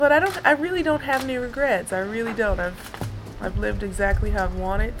But I really don't have any regrets. I really don't. I've lived exactly how I've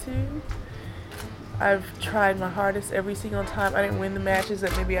wanted to. I've tried my hardest every single time. I didn't win the matches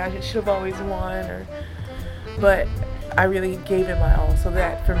that maybe I should have always won, but I really gave it my all. So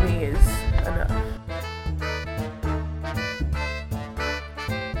that for me is enough.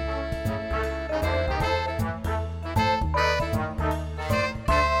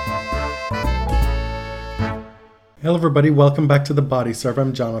 Hello everybody, welcome back to The Body Serve.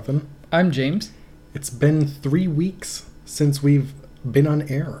 I'm Jonathan. I'm James. It's been 3 weeks since we've been on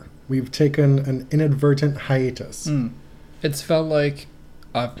air. We've taken an inadvertent hiatus. It's felt like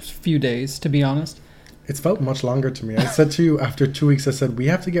a few days, to be honest. It's felt much longer to me. I said to you after 2 weeks, I said, we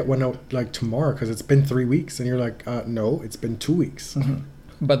have to get one out like tomorrow because it's been 3 weeks. And you're like, no, it's been 2 weeks. Mm-hmm.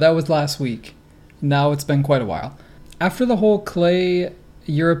 But that was last week. Now it's been quite a while. After the whole clay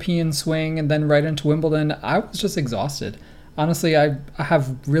European swing and then right into Wimbledon, I was just exhausted. Honestly, I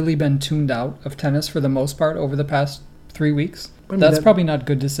have really been tuned out of tennis for the most part over the past 3 weeks. That's probably not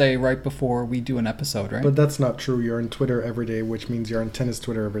good to say right before we do an episode, right? But that's not true. You're on Twitter every day, which means you're on tennis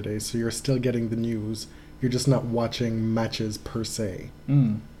Twitter every day, so you're still getting the news. You're just not watching matches per se.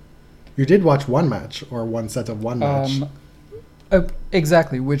 You did watch one match, or one set of one match.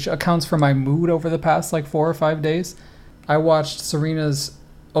 Exactly, which accounts for my mood over the past 4 or 5 days. I watched Serena's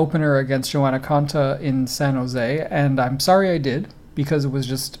opener against Joanna Konta in San Jose, and I'm sorry I did, because it was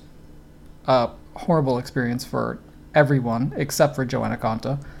just a horrible experience for everyone except for Joanna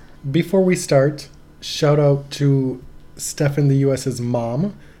Konta. Before we start, shout out to Steph in the US's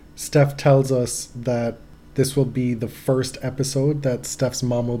mom. Steph tells us that this will be the first episode that Steph's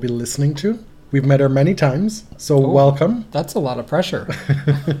mom will be listening to. We've met her many times, so welcome. That's a lot of pressure.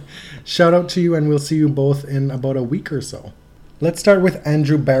 Shout out to you, and we'll see you both in about a week or so. Let's start with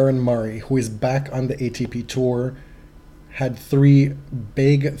Andrew Barron Murray, who is back on the ATP Tour. Had 3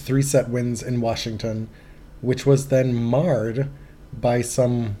 big 3-set wins in Washington, which was then marred by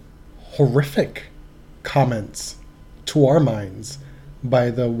some horrific comments, to our minds, by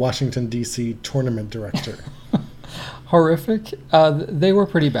the Washington, D.C. tournament director. Horrific? They were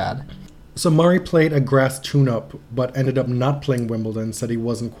pretty bad. So Murray played a grass tune-up, but ended up not playing Wimbledon, said he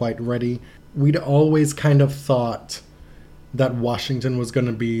wasn't quite ready. We'd always kind of thought that Washington was going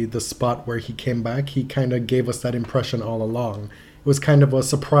to be the spot where he came back. He kind of gave us that impression all along. It was kind of a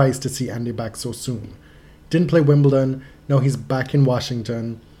surprise to see Andy back so soon. Didn't play Wimbledon, now he's back in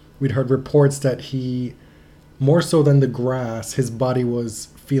Washington. We'd heard reports that he, more so than the grass, his body was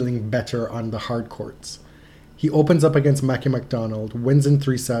feeling better on the hard courts. He opens up against Mackie McDonald, wins in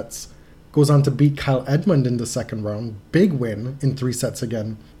 3 sets, goes on to beat Kyle Edmund in the second round, big win in 3 sets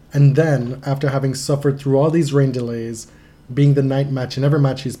again. And then, after having suffered through all these rain delays, being the night match in every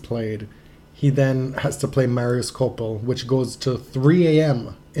match he's played, he then has to play Marius Copel, which goes to 3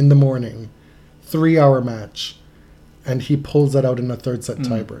 a.m. in the morning, 3-hour match, and he pulls that out in a 3rd set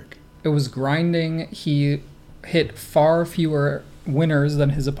tiebreak. It was grinding. He hit far fewer winners than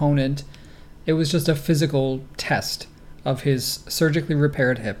his opponent. It was just a physical test of his surgically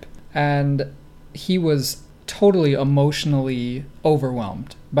repaired hip. And he was totally emotionally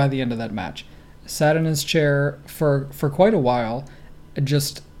overwhelmed by the end of that match. Sat in his chair for quite a while,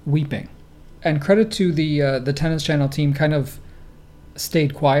 just weeping. And credit to the Tennis Channel team, kind of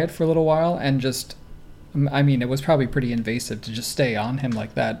stayed quiet for a little while and just, I mean, it was probably pretty invasive to just stay on him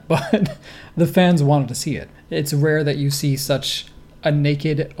like that, but the fans wanted to see it. It's rare that you see such a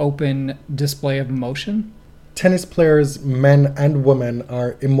naked, open display of emotion. Tennis players, men and women,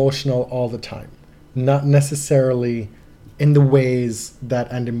 are emotional all the time. Not necessarily in the ways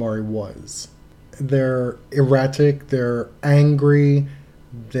that Andy Murray was. They're erratic, they're angry,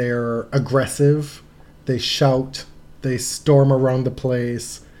 they're aggressive, they shout, they storm around the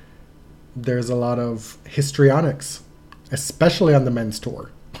place. There's a lot of histrionics, especially on the men's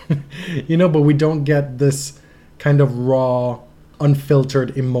tour. But we don't get this kind of raw,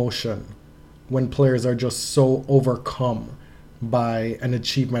 unfiltered emotion when players are just so overcome by an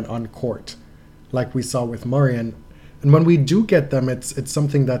achievement on court, like we saw with Murray. And when we do get them, it's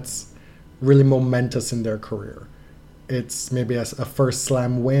something that's really momentous in their career. It's maybe a first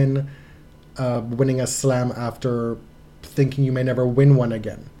slam win, winning a slam after thinking you may never win one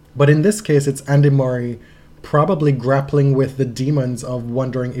again. But in this case, it's Andy Murray probably grappling with the demons of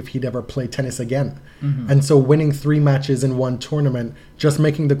wondering if he'd ever play tennis again. Mm-hmm. And so winning 3 matches in one tournament, just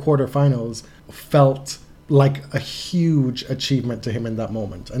making the quarterfinals, felt like a huge achievement to him in that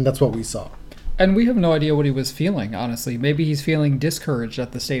moment. And that's what we saw. And we have no idea what he was feeling, honestly. Maybe he's feeling discouraged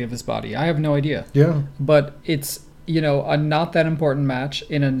at the state of his body. I have no idea. Yeah. But it's, a not that important match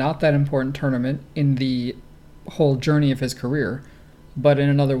in a not that important tournament in the whole journey of his career. but in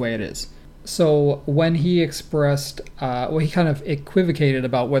another way it is. So when he expressed, he kind of equivocated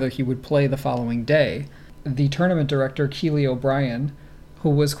about whether he would play the following day, the tournament director, Keely O'Brien, who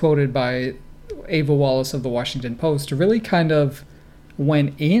was quoted by Ava Wallace of the Washington Post, really kind of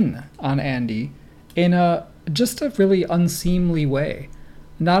went in on Andy in just a really unseemly way.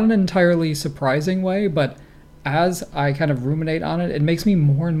 Not an entirely surprising way, but as I kind of ruminate on it, it makes me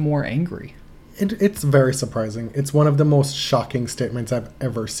more and more angry. It's very surprising. It's one of the most shocking statements I've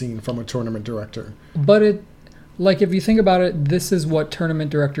ever seen from a tournament director. But if you think about it, this is what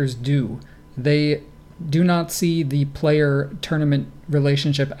tournament directors do. They do not see the player-tournament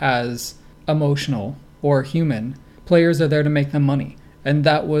relationship as emotional or human. Players are there to make them money. And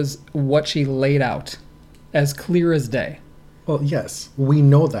that was what she laid out, as clear as day. Well, yes, we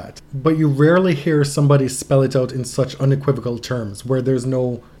know that. But you rarely hear somebody spell it out in such unequivocal terms, where there's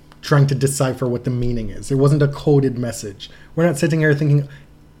no trying to decipher what the meaning is. It wasn't a coded message. We're not sitting here thinking,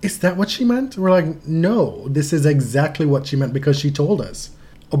 is that what she meant? We're like, no, this is exactly what she meant because she told us.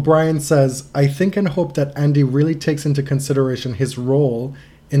 O'Brien says, I think and hope that Andy really takes into consideration his role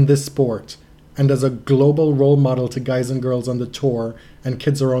in this sport and as a global role model to guys and girls on the tour and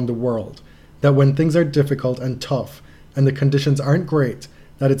kids around the world, that when things are difficult and tough and the conditions aren't great,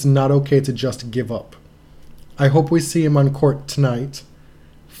 that it's not okay to just give up. I hope we see him on court tonight,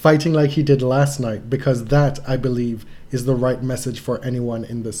 fighting like he did last night, because that, I believe, is the right message for anyone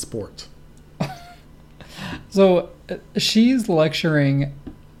in this sport. So she's lecturing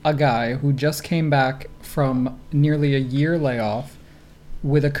a guy who just came back from nearly a year layoff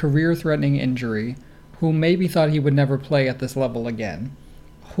with a career-threatening injury, who maybe thought he would never play at this level again,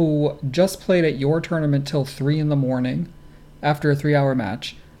 who just played at your tournament till 3 a.m. after a 3-hour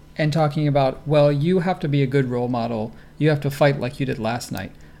match, and talking about, well, you have to be a good role model, you have to fight like you did last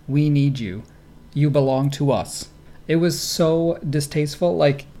night. We need you. You belong to us. It was so distasteful.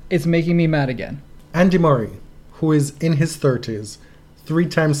 Like, it's making me mad again. Andy Murray, who is in his 30s,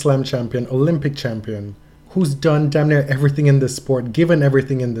 3-time slam champion, Olympic champion, who's done damn near everything in this sport, given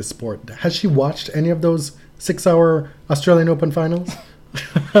everything in this sport. Has she watched any of those 6-hour Australian Open finals?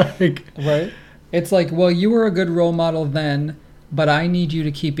 Right? It's like, well, you were a good role model then, but I need you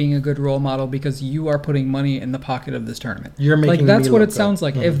to keep being a good role model because you are putting money in the pocket of this tournament. You're making that's me what look it sounds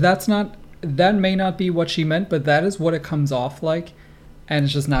good. like. If that's not, that may not be what she meant, but that is what it comes off like, and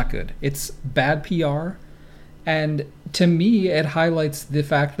it's just not good. It's bad PR, and to me, it highlights the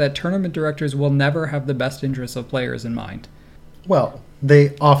fact that tournament directors will never have the best interests of players in mind. Well,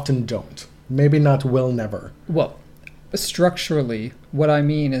 they often don't. Maybe not will never. Well, structurally, what I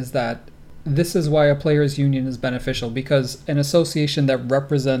mean is that this is why a players' union is beneficial, because an association that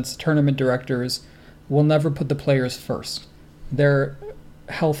represents tournament directors will never put the players first. Their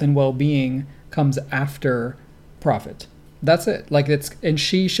health and well-being comes after profit. That's it. And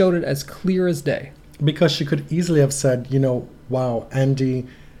she showed it as clear as day. Because she could easily have said, wow, Andy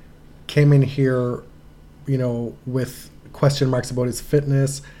came in here, with question marks about his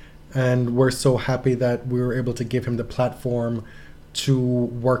fitness, and we're so happy that we were able to give him the platform to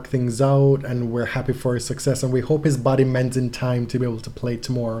work things out, and we're happy for his success, and we hope his body mends in time to be able to play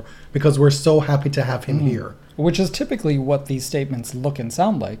tomorrow, because we're so happy to have him here. Which is typically what these statements look and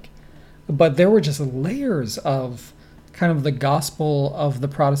sound like. But there were just layers of kind of the gospel of the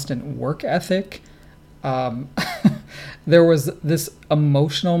Protestant work ethic. There was this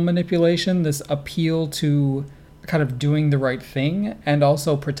emotional manipulation, this appeal to kind of doing the right thing and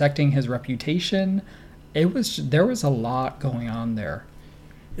also protecting his reputation. There was a lot going on there.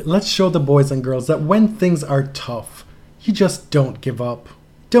 Let's show the boys and girls that when things are tough, you just don't give up.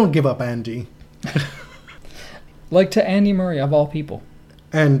 Don't give up, Andy. Like to Andy Murray, of all people.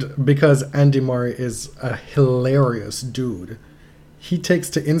 And because Andy Murray is a hilarious dude, he takes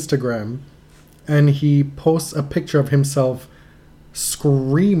to Instagram and he posts a picture of himself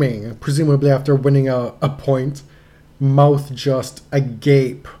screaming, presumably after winning a point, mouth just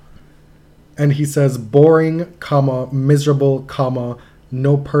agape. And he says, boring, miserable,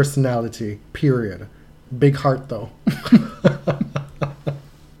 no personality, period. Big heart, though.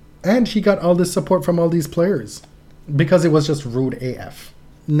 And he got all this support from all these players because it was just rude AF.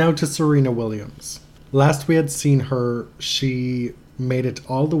 Now to Serena Williams. Last we had seen her, she made it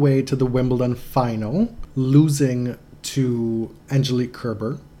all the way to the Wimbledon final, losing to Angelique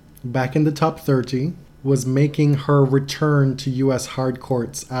Kerber. Back in the top 30, was making her return to U.S. hard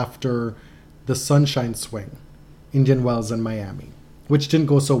courts after the Sunshine Swing, Indian Wells and Miami, which didn't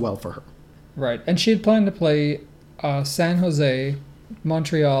go so well for her. Right, and she had planned to play San Jose,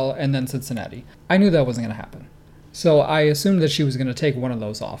 Montreal, and then Cincinnati. I knew that wasn't going to happen. So I assumed that she was going to take one of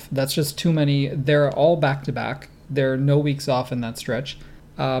those off. That's just too many. They're all back-to-back. There are no weeks off in that stretch.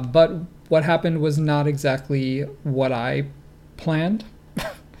 But what happened was not exactly what I planned.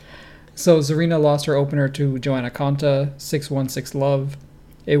 So Serena lost her opener to Joanna Konta, 6-1, 6-love.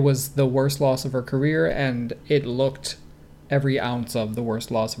 It was the worst loss of her career, and it looked every ounce of the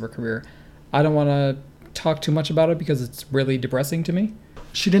worst loss of her career. I don't want to talk too much about it because it's really depressing to me.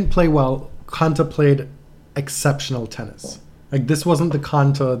 She didn't play well. Konta played exceptional tennis. Like, this wasn't the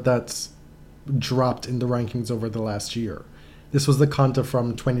Konta that's dropped in the rankings over the last year. This was the Konta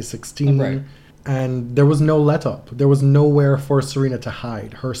from 2016. Right. And there was no let up. There was nowhere for Serena to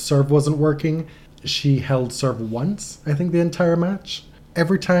hide. Her serve wasn't working. She held serve once, I think, the entire match.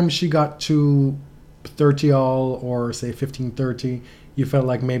 Every time she got to 30 all or say 15-30, you felt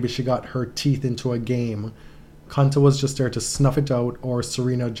like maybe she got her teeth into a game. Konta was just there to snuff it out, or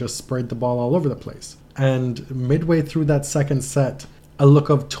Serena just sprayed the ball all over the place. And midway through that second set, a look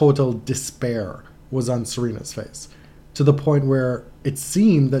of total despair was on Serena's face, to the point where it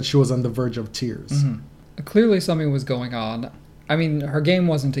seemed that she was on the verge of tears. Mm-hmm. Clearly something was going on. I mean, her game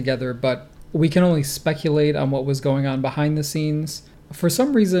wasn't together, but we can only speculate on what was going on behind the scenes. For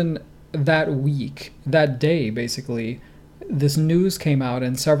some reason, that week, that day, basically, this news came out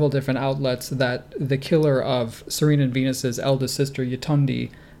in several different outlets that the killer of Serena and Venus's eldest sister,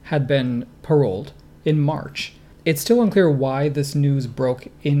 Yetundi, had been paroled in March. It's still unclear why this news broke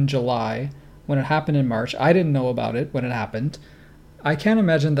in July when it happened in March. I didn't know about it when it happened. I can't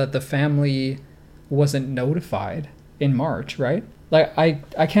imagine that the family wasn't notified in March, right? Like,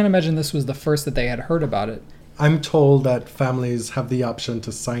 I can't imagine this was the first that they had heard about it. I'm told that families have the option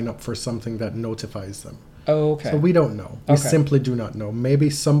to sign up for something that notifies them. Oh, okay. So we don't know. We simply do not know. Maybe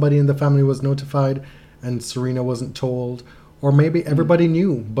somebody in the family was notified and Serena wasn't told. Or maybe everybody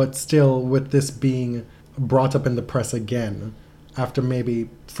knew, but still, with this being brought up in the press again, after maybe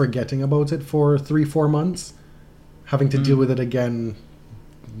forgetting about it for 3-4 months, having to deal with it again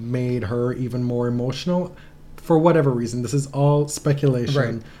made her even more emotional. For whatever reason, this is all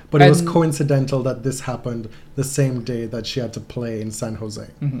speculation, right. But it was coincidental that this happened the same day that she had to play in San Jose.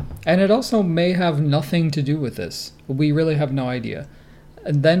 Mm-hmm. And it also may have nothing to do with this. We really have no idea.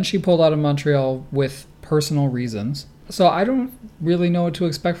 And then she pulled out of Montreal with personal reasons. So I don't really know what to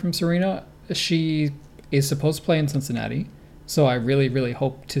expect from Serena. She is supposed to play in Cincinnati, so I really, really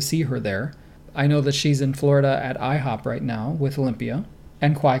hope to see her there. I know that she's in Florida at IHOP right now with Olympia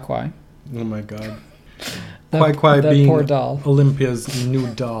and Kwai Kwai. Oh my God. Kwai Kwai being poor doll. Olympia's new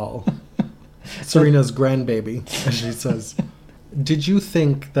doll. Serena's grandbaby, as she says. Did you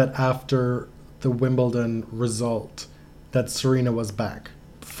think that after the Wimbledon result that Serena was back?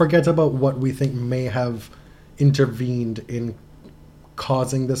 Forget about what we think may have intervened in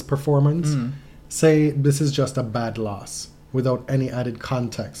causing this performance. Say this is just a bad loss without any added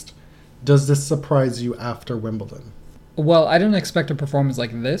context. Does this surprise you after Wimbledon? Well, I didn't expect a performance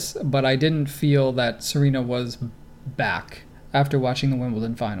like this, but I didn't feel that Serena was back after watching the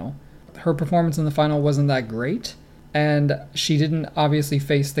Wimbledon final. Her performance in the final wasn't that great, and she didn't obviously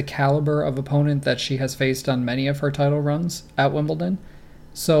face the caliber of opponent that she has faced on many of her title runs at Wimbledon.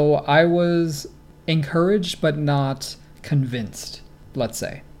 So I was encouraged but not convinced, let's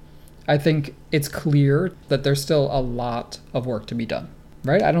say. I think it's clear that there's still a lot of work to be done,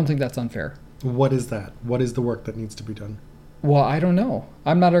 right? I don't think that's unfair. What is that? What is the work that needs to be done? Well, I don't know.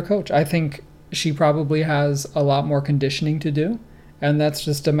 I'm not her coach. I think she probably has a lot more conditioning to do. And that's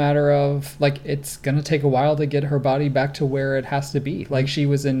just a matter of, like, it's going to take a while to get her body back to where it has to be. Like, she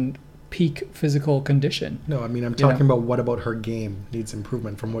was in peak physical condition. No, I mean, I'm talking about what about her game needs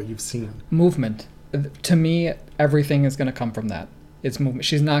improvement from what you've seen? Movement. To me, everything is going to come from that. It's movement.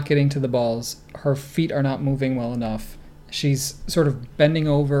 She's not getting to the balls. Her feet are not moving well enough. She's sort of bending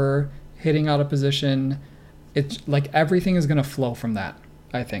over, hitting out of position. It's like everything is going to flow from that,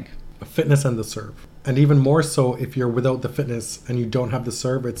 I think. Fitness and the serve. And even more so if you're without the fitness and you don't have the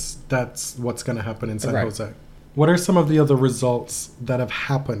serve, that's what's going to happen in San Jose. What are some of the other results that have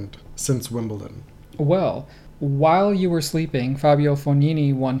happened since Wimbledon? Well, while you were sleeping, Fabio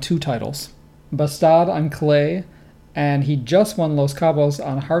Fognini won 2 titles. Bastad on clay, and he just won Los Cabos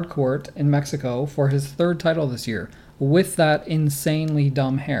on hard court in Mexico for his 3rd title this year, with that insanely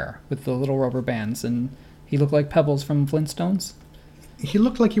dumb hair with the little rubber bands, and he looked like Pebbles from Flintstones. He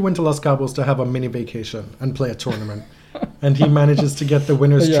looked like he went to Los Cabos to have a mini vacation and play a tournament. And he manages to get the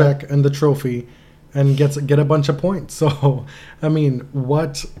winner's check and the trophy and get a bunch of points. So, I mean,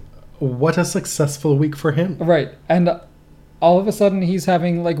 what a successful week for him. Right. And all of a sudden he's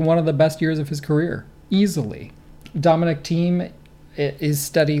having like one of the best years of his career. Easily. Dominic Thiem is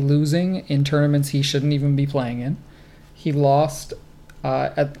steady losing in tournaments he shouldn't even be playing in. He lost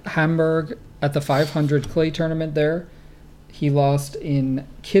at Hamburg at the 500 clay tournament there. He lost in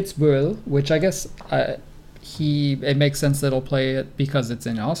Kitzbühel, which I guess it makes sense that he'll play it because it's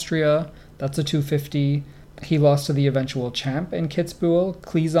in Austria. That's a 250. He lost to the eventual champ in Kitzbühel,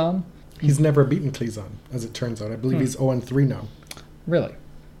 Klizan. He's never beaten Klizan, as it turns out. I believe he's 0-3 now. Really?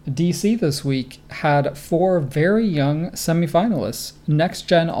 DC this week had 4 very young semifinalists, next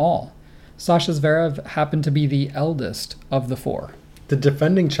gen all. Sasha Zverev happened to be the eldest of the 4. The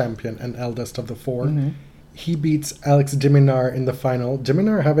defending champion and eldest of the 4. He beats Alex de Minaur in the final. De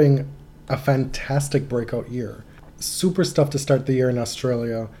Minaur having a fantastic breakout year. Super stuff to start the year in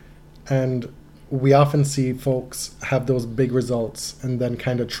Australia. And we often see folks have those big results and then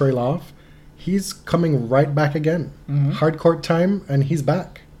kind of trail off. He's coming right back again. Hard court time, and he's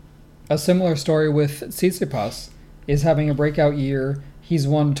back. A similar story with Tsitsipas is having a breakout year. He's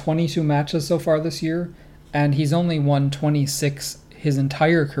won 22 matches so far this year, and he's only won 26 his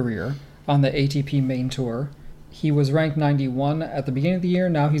entire career on the ATP main tour. He was ranked 91 at the beginning of the year.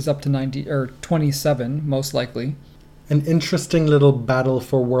 Now he's up to 27, most likely. An interesting little battle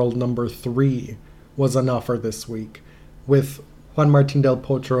for world number 3 was on offer this week. With Juan Martín del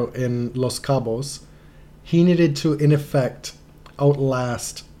Potro in Los Cabos, he needed to, in effect,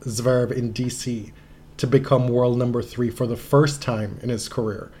 outlast Zverev in DC to become world number 3 for the first time in his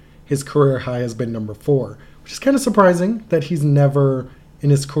career. His career high has been number 4, which is kind of surprising that he's never in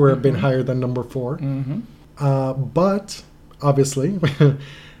his career been higher than number 4. But, obviously,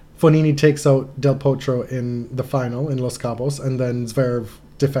 Fognini takes out Del Potro in the final in Los Cabos, and then Zverev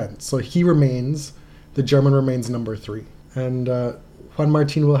defends. So the German remains number 3. And Juan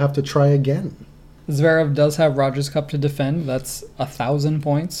Martín will have to try again. Zverev does have Rogers Cup to defend. That's 1,000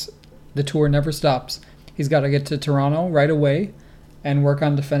 points. The tour never stops. He's got to get to Toronto right away and work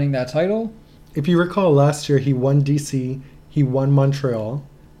on defending that title. If you recall, last year he won DC, he won Montreal,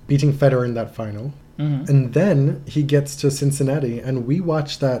 beating Federer in that final. And then he gets to Cincinnati, and we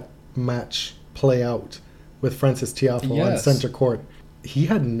watched that match play out with Francis Tiafoe on center court. He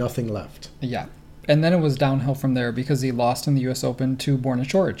had nothing left. Yeah. And then it was downhill from there because he lost in the US Open to Borna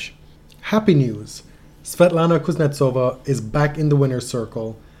Coric. Happy news. Svetlana Kuznetsova is back in the winner's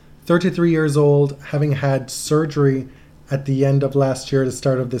circle. 33 years old, having had surgery at the end of last year, the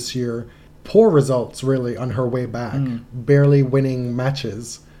start of this year. Poor results, really, on her way back. Barely winning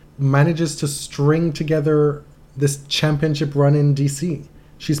matches. Manages to string together this championship run in DC.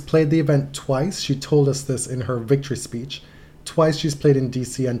 She's played the event twice. She told us this in her victory speech. Twice she's played in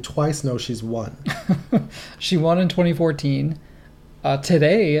DC, and twice now she's won. She won in 2014.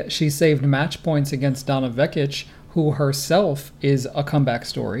 Today, she saved match points against Donna Vekic, who herself is a comeback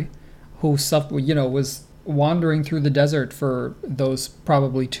story, who was wandering through the desert for those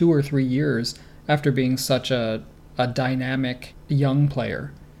probably 2 or 3 years after being such a dynamic young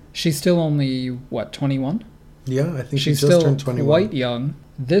player. She's still only, 21? Yeah, I think she's just still turned 21. Quite young.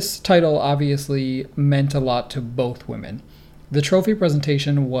 This title obviously meant a lot to both women. The trophy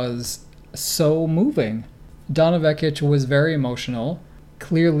presentation was so moving. Donna Vekic was very emotional.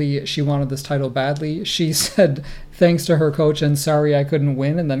 Clearly, she wanted this title badly. She said thanks to her coach and sorry I couldn't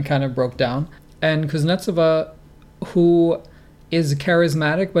win, and then kind of broke down. And Kuznetsova, who is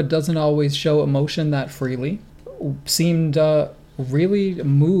charismatic but doesn't always show emotion that freely, seemed really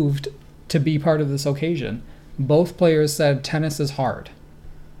moved to be part of this occasion. Both players said tennis is hard.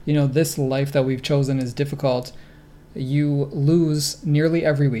 This life that we've chosen is difficult. You lose nearly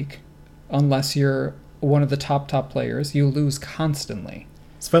every week unless you're one of the top players. You lose constantly.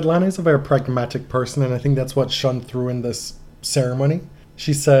 Svetlana is a very pragmatic person, and I think that's what shone through in this ceremony.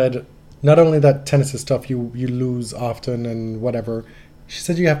 She said not only that tennis is tough, you lose often and whatever. She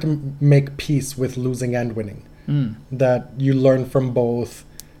said you have to make peace with losing and winning. That you learn from both,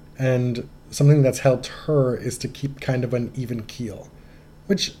 and something that's helped her is to keep kind of an even keel,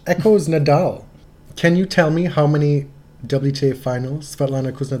 which echoes Nadal. Can you tell me how many WTA finals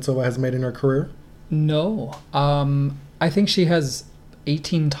Svetlana Kuznetsova has made in her career? No. I think she has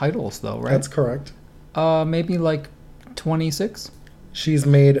 18 titles, though, right? That's correct. Maybe 26? She's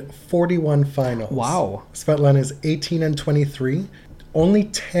made 41 finals. Wow. Svetlana is 18 and 23. Only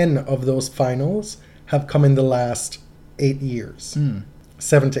 10 of those finals have come in the last 8 years.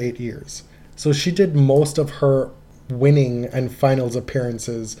 7 to 8 years. So she did most of her winning and finals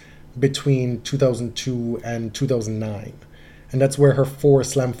appearances between 2002 and 2009. And that's where her 4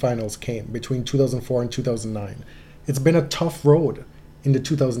 slam finals came, between 2004 and 2009. It's been a tough road in the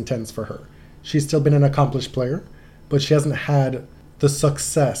 2010s for her. She's still been an accomplished player, but she hasn't had the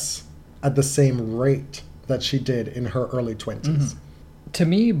success at the same rate that she did in her early 20s. To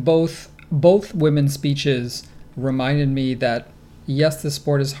me, both women's speeches reminded me that, yes, the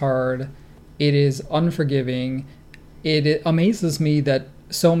sport is hard. It is unforgiving. It amazes me that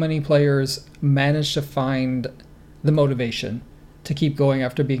so many players manage to find the motivation to keep going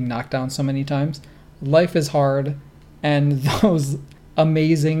after being knocked down so many times. Life is hard, and those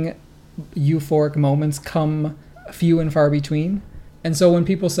amazing euphoric moments come few and far between. And so when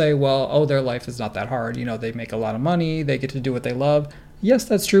people say, well, oh, their life is not that hard, they make a lot of money, they get to do what they love. Yes,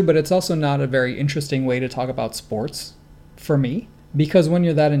 that's true, but it's also not a very interesting way to talk about sports for me, because when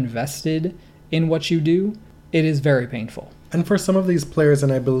you're that invested in what you do, it is very painful. And for some of these players,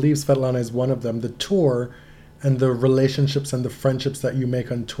 and I believe Svetlana is one of them, the tour and the relationships and the friendships that you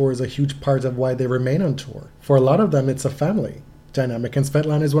make on tour is a huge part of why they remain on tour. For a lot of them, it's a family dynamic. And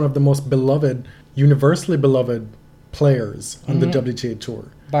Svetlana is one of the most beloved, universally beloved players on the WTA tour.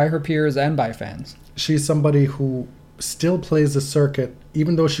 By her peers and by fans. She's somebody who still plays the circuit,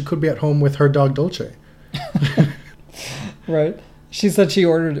 even though she could be at home with her dog Dolce. Right. She said she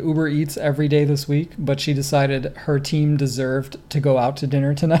ordered Uber Eats every day this week, but she decided her team deserved to go out to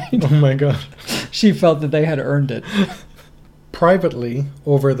dinner tonight. Oh my God. She felt that they had earned it. Privately,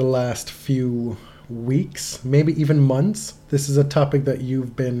 over the last few weeks, maybe even months, this is a topic that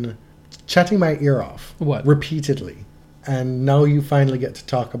you've been chatting my ear off. What? Repeatedly. And now you finally get to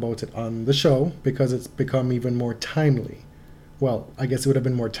talk about it on the show because it's become even more timely. Well, I guess it would have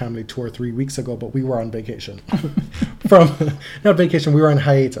been more timely 2 or 3 weeks ago, but we were on vacation. Not vacation, we were on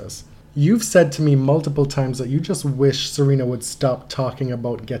hiatus. You've said to me multiple times that you just wish Serena would stop talking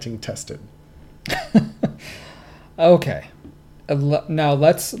about getting tested. Okay. Now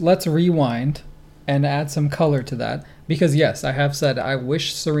let's rewind and add some color to that. Because yes, I have said I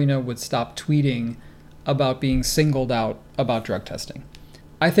wish Serena would stop tweeting about being singled out about drug testing.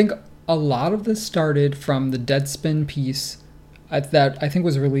 I think a lot of this started from the Deadspin piece that I think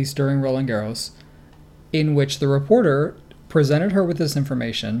was released during Roland Garros, in which the reporter presented her with this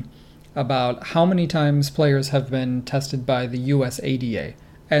information about how many times players have been tested by the USADA.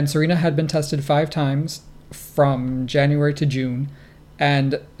 And Serena had been tested 5 times from January to June,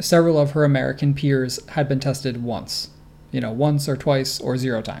 and several of her American peers had been tested once. Once or twice or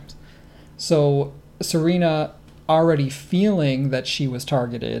 0 times. So Serena, already feeling that she was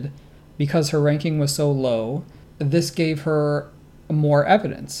targeted because her ranking was so low, this gave her more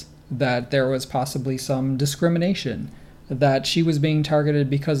evidence that there was possibly some discrimination, that she was being targeted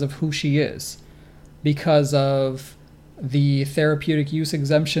because of who she is, because of the therapeutic use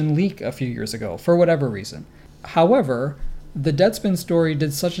exemption leak a few years ago, for whatever reason. However, the Deadspin story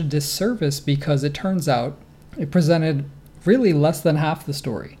did such a disservice because it turns out it presented really less than half the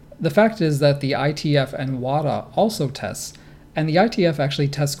story. The fact is that the ITF and WADA also tests, and the ITF actually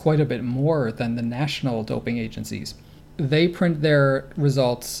tests quite a bit more than the national doping agencies. They print their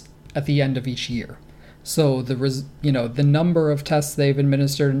results at the end of each year. So the number of tests they've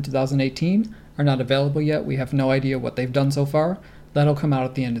administered in 2018 are not available yet. We have no idea what they've done so far. That'll come out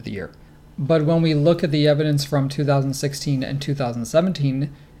at the end of the year. But when we look at the evidence from 2016 and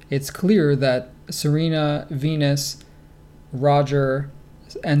 2017, it's clear that Serena, Venus, Roger,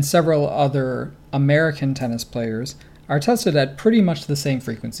 and several other American tennis players are tested at pretty much the same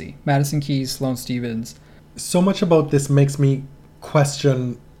frequency. Madison Keys, Sloane Stephens. So much about this makes me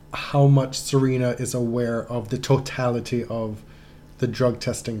question how much Serena is aware of the totality of the drug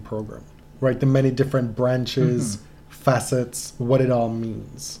testing program, right? The many different branches, facets, what it all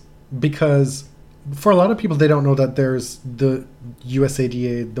means. Because for a lot of people, they don't know that there's the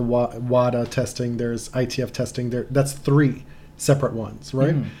USADA, the WADA testing, there's ITF testing. That's 3 separate ones,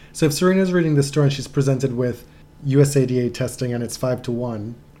 right? So if Serena's reading this story and she's presented with USADA testing and it's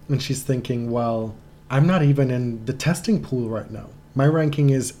 5-1, and she's thinking, well, I'm not even in the testing pool right now. My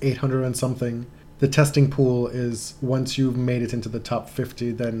ranking is 800 and something. The testing pool is once you've made it into the top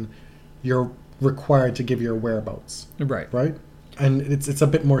 50, then you're required to give your whereabouts. Right? And it's a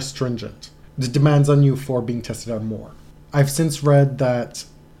bit more stringent. The demands on you for being tested are more. I've since read that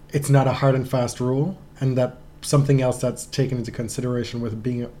it's not a hard and fast rule, and that something else that's taken into consideration with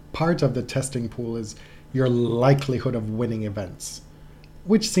being a part of the testing pool is your likelihood of winning events,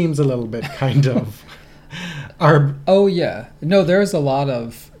 which seems a little bit kind of... Oh, yeah. No, there's a lot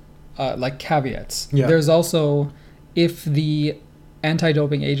of caveats. Yeah. There's also if the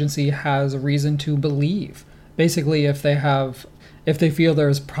anti-doping agency has reason to believe. Basically, if they feel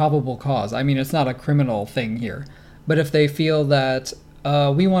there's probable cause. I mean, it's not a criminal thing here. But if they feel that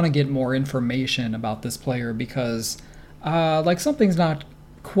we want to get more information about this player because something's not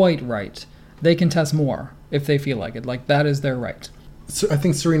quite right, they can test more if they feel like it. That is their right. So I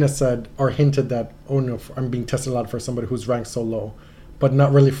think Serena said or hinted that, oh no, I'm being tested a lot for somebody who's ranked so low, but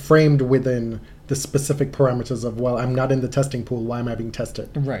not really framed within the specific parameters of, well, I'm not in the testing pool, why am I being tested?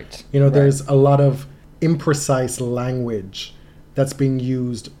 Right. You know, Right. there's a lot of imprecise language that's being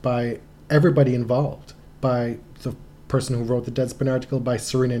used by everybody involved, by the person who wrote the Deadspin article, by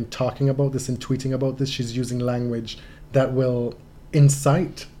Serena in talking about this and tweeting about this. She's using language that will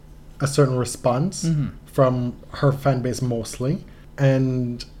incite a certain response from her fan base mostly.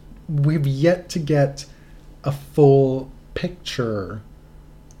 And we've yet to get a full picture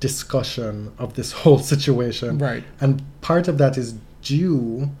discussion of this whole situation. Right. And part of that is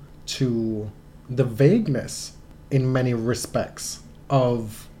due to the vagueness in many respects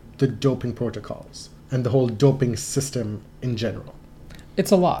of the doping protocols and the whole doping system in general.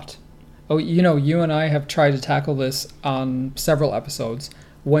 It's a lot. Oh, you know, you and I have tried to tackle this on several episodes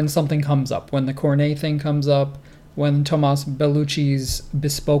when something comes up. When the Cornet thing comes up, when Tomas Bellucci's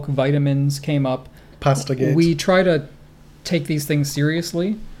bespoke vitamins came up. Pastagate. We try to take these things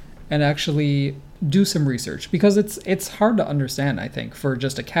seriously and actually do some research, because it's hard to understand, I think, for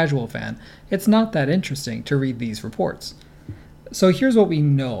just a casual fan. It's not that interesting to read these reports. So here's what we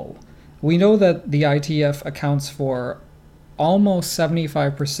know. We know that the ITF accounts for almost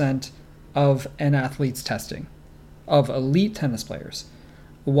 75% of an athlete's testing, of elite tennis players.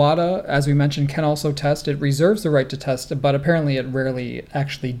 WADA, as we mentioned, can also test. It reserves the right to test, but apparently it rarely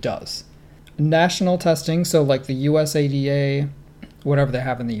actually does. National testing, so like the USADA, whatever they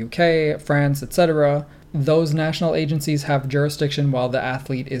have in the UK, France, etc., those national agencies have jurisdiction while the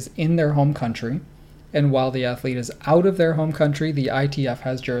athlete is in their home country, and while the athlete is out of their home country, the ITF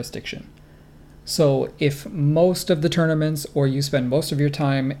has jurisdiction. So if most of the tournaments, or you spend most of your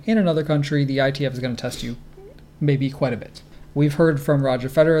time in another country, the ITF is going to test you maybe quite a bit. We've heard from Roger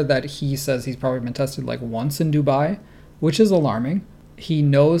Federer that he says he's probably been tested like once in Dubai, which is alarming. He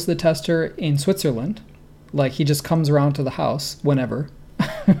knows the tester in Switzerland. Like, he just comes around to the house whenever.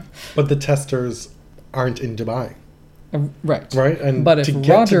 But the testers aren't in Dubai. Right. Right? And but if to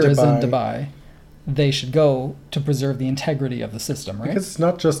get Roger to is in Dubai, they should go to preserve the integrity of the system, right? Because it's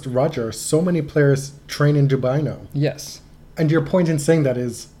not just Roger. So many players train in Dubai now. Yes. And your point in saying that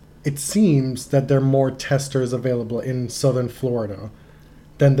is, it seems that there are more testers available in southern Florida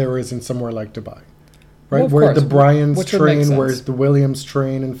than there is in somewhere like Dubai. Right? Well, of where course, the Bryans which would make train, where sense. the Williams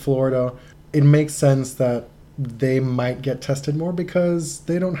train in Florida. It makes sense that they might get tested more because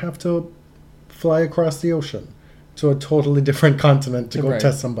they don't have to fly across the ocean to a totally different continent to go Right.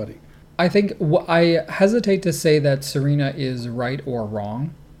 test somebody. I think I hesitate to say that Serena is right or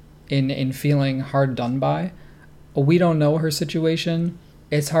wrong in feeling hard done by. We don't know her situation.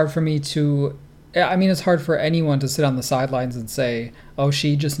 It's hard for me to... I mean, it's hard for anyone to sit on the sidelines and say, oh,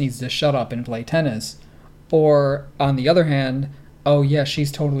 she just needs to shut up and play tennis. Or, on the other hand, oh, yeah,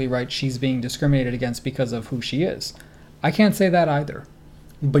 she's totally right. She's being discriminated against because of who she is. I can't say that either.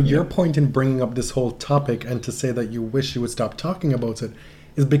 But your point in bringing up this whole topic and to say that you wish you would stop talking about it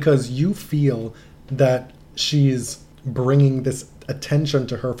is because you feel that she's bringing this attention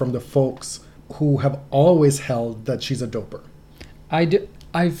to her from the folks who have always held that she's a doper.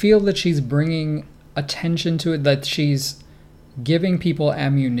 I feel that she's bringing attention to it, that she's giving people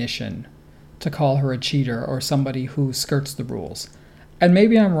ammunition to call her a cheater or somebody who skirts the rules. And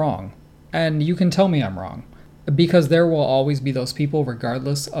maybe I'm wrong, and you can tell me I'm wrong, because there will always be those people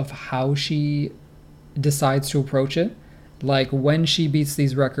regardless of how she decides to approach it. Like, when she beats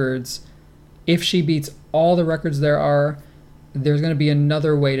these records, if she beats all the records there are, there's going to be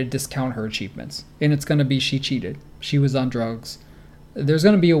another way to discount her achievements. And it's going to be she cheated. She was on drugs. There's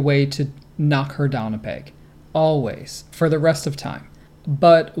going to be a way to knock her down a peg. Always. For the rest of time.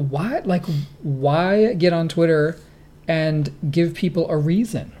 But why get on Twitter and give people a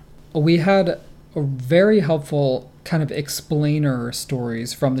reason? We had a very helpful kind of explainer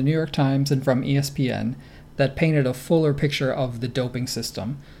stories from the New York Times and from ESPN that painted a fuller picture of the doping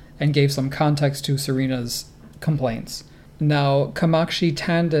system and gave some context to Serena's complaints. Now, Kamakshi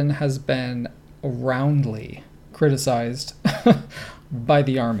Tandon has been roundly criticized by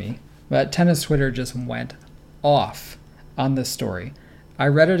the army. But tennis Twitter just went off on this story. I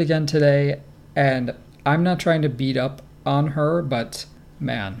read it again today, and I'm not trying to beat up on her, but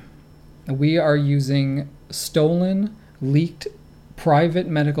man, we are using stolen, leaked, private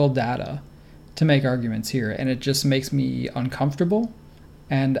medical data to make arguments here, and it just makes me uncomfortable.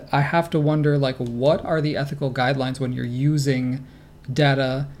 And I have to wonder, like, what are the ethical guidelines when you're using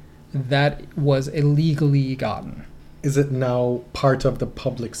data that was illegally gotten? Is it now part of the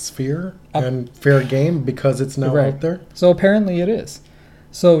public sphere and fair game because it's now Right. out there? So apparently it is.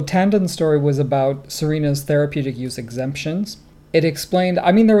 So Tandon's story was about Serena's therapeutic use exemptions. It explained,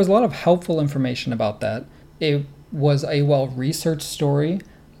 I mean, there was a lot of helpful information about that. It was a well-researched story,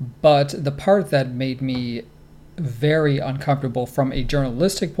 But the part that made me very uncomfortable from a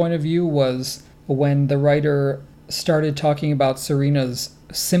journalistic point of view was when the writer started talking about Serena's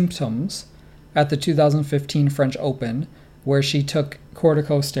symptoms at the 2015 French Open, where she took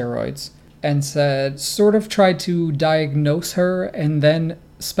corticosteroids and sort of tried to diagnose her and then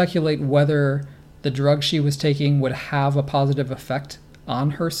speculate whether the drug she was taking would have a positive effect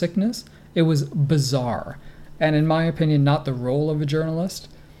on her sickness. It was bizarre. And in my opinion, not the role of a journalist.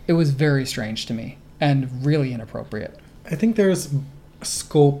 It was very strange to me and really inappropriate. I think there's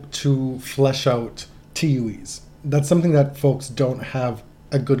scope to flesh out TUEs. That's something that folks don't have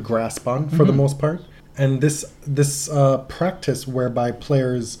a good grasp on for the most part. And this practice whereby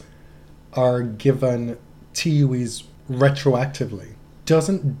players are given TUEs retroactively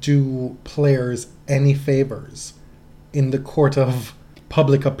doesn't do players any favors in the court of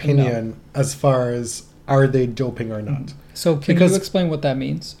public opinion as far as are they doping or not. So can you explain what that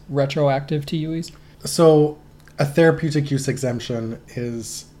means? Retroactive TUEs? So a therapeutic use exemption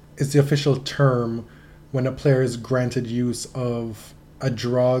is the official term when a player is granted use of a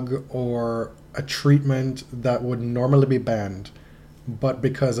drug or a treatment that would normally be banned, but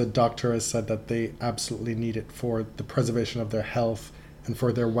because a doctor has said that they absolutely need it for the preservation of their health and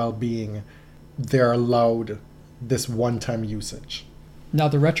for their well-being, they're allowed this one-time usage. Now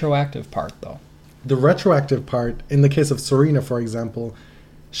the retroactive part, though. The retroactive part, in the case of Serena, for example,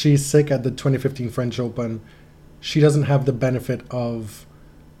 she's sick at the 2015 French Open. She doesn't have the benefit of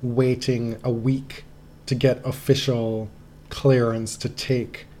waiting a week to get official clearance to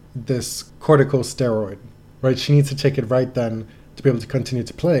take this corticosteroid, right? She needs to take it right then to be able to continue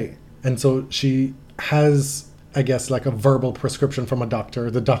to play. And so she has, I guess, like a verbal prescription from a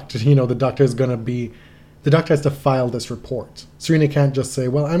doctor. The doctor has to file this report. Serena can't just say,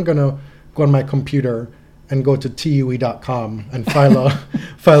 well, I'm going to go on my computer and go to TUE.com and file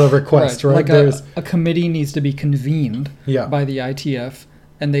a request, right? Like a committee needs to be convened by the ITF,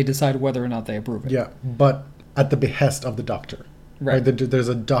 and they decide whether or not they approve it. Yeah, but at the behest of the doctor. Right. There's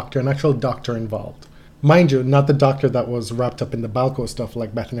a doctor, an actual doctor involved. Mind you, not the doctor that was wrapped up in the Balco stuff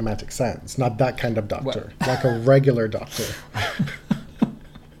like Bethanymatic Sands. Not that kind of doctor. Like a regular doctor.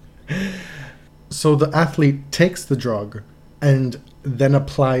 So the athlete takes the drug and then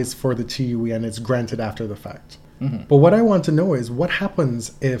applies for the TUE and it's granted after the fact. Mm-hmm. But what I want to know is what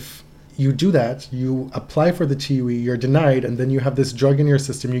happens if you do that, you apply for the TUE, you're denied, and then you have this drug in your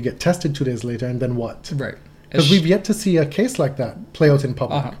system, you get tested 2 days later, and then what? Right. Because we've yet to see a case like that play out in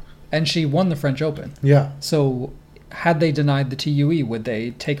public. Uh-huh. And she won the French Open. Yeah. So had they denied the TUE, would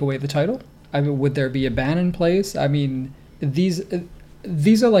they take away the title? I mean, would there be a ban in place? I mean, these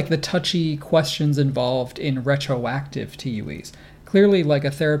are like the touchy questions involved in retroactive TUEs. Clearly, like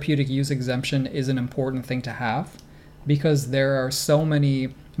a therapeutic use exemption is an important thing to have because there are so many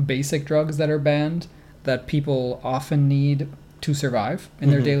basic drugs that are banned that people often need to survive in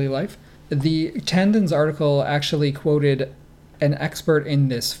their daily life. The Tandon's article actually quoted an expert in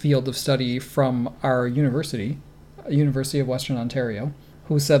this field of study from our University of Western Ontario,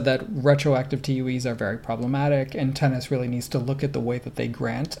 who said that retroactive TUEs are very problematic and tennis really needs to look at the way that they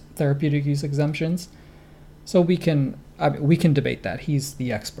grant therapeutic use exemptions. So we can debate that. He's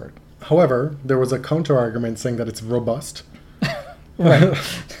the expert. However, there was a counter-argument saying that it's robust. Right.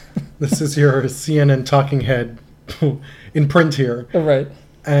 This is your CNN talking head in print here. Right.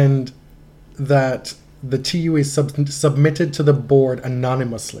 And that the TUE is submitted to the board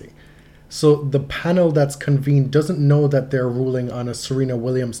anonymously. So the panel that's convened doesn't know that they're ruling on a Serena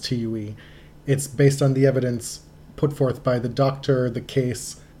Williams TUE. It's based on the evidence put forth by the doctor, the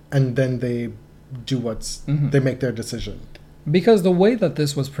case, and then they do they make their decision. Because the way that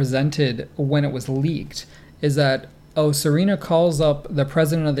this was presented when it was leaked is that, Serena calls up the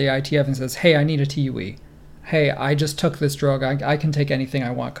president of the ITF and says, hey, I need a TUE. Hey, I just took this drug. I can take anything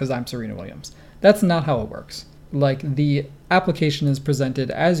I want because I'm Serena Williams. That's not how it works. Like, the application is presented,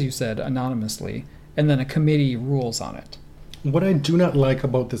 as you said, anonymously, and then a committee rules on it. What I do not like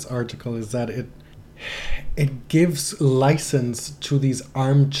about this article is that it gives license to these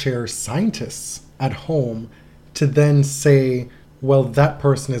armchair scientists at home to then say, well, that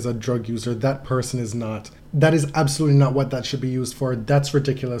person is a drug user, that person is not. That is absolutely not what that should be used for. That's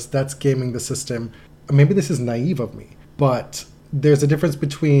ridiculous. That's gaming the system. Maybe this is naive of me, but there's a difference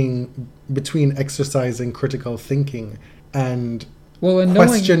between exercising critical thinking and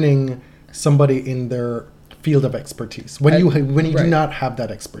questioning somebody in their field of expertise when you do not have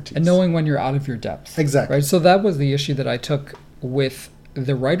that expertise, and knowing when you're out of your depth. Exactly. Right. So that was the issue that I took with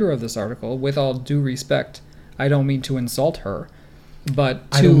the writer of this article. With all due respect, I don't mean to insult her, but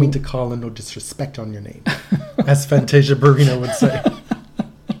I don't mean to call no disrespect on your name, as Fantasia Barrino would say.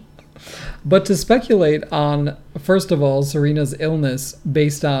 But to speculate on, first of all, Serena's illness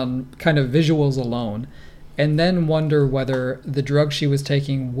based on kind of visuals alone, and then wonder whether the drug she was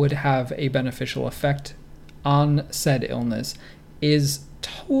taking would have a beneficial effect on said illness is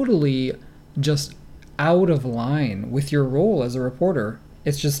totally just out of line with your role as a reporter.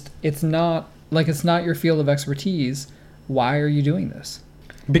 It's not your field of expertise. Why are you doing this?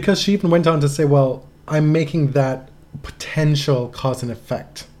 Because she even went on to say, well, I'm making that potential cause and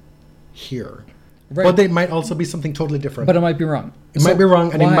effect here. Right. But it might also be something totally different. But it might be wrong. It might be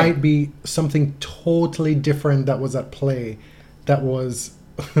wrong, and why? it might be something totally different that was at play, that was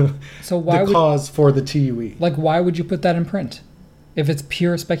So why the cause for the TUE. Like, why would you put that in print if it's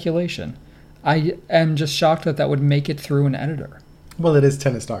pure speculation? I am just shocked that would make it through an editor. Well, it is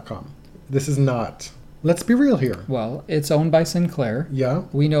tennis.com. This is not... Let's be real here. Well, it's owned by Sinclair. Yeah.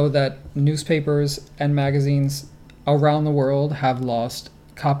 We know that newspapers and magazines around the world have lost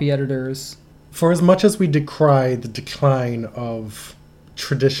copy editors. For as much as we decry the decline of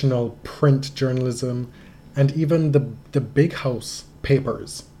traditional print journalism and even the big house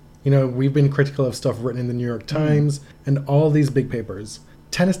papers, we've been critical of stuff written in the New York Times and all these big papers.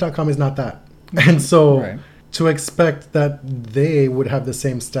 Tennis.com is not that. And so Right. to expect that they would have the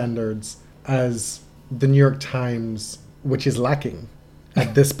same standards as the New York Times, which is lacking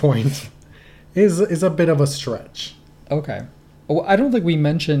at this point, is a bit of a stretch. Okay. Well, I don't think we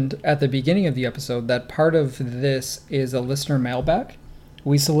mentioned at the beginning of the episode that part of this is a listener mailbag.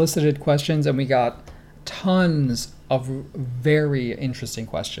 We solicited questions and we got tons of very interesting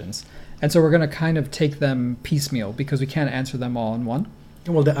questions. And so we're going to kind of take them piecemeal because we can't answer them all in one.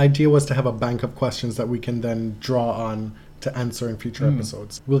 Well, the idea was to have a bank of questions that we can then draw on to answer in future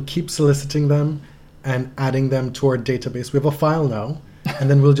episodes. We'll keep soliciting them and adding them to our database. We have a file now, and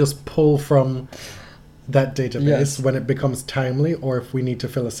then we'll just pull from that database Yes. when it becomes timely or if we need to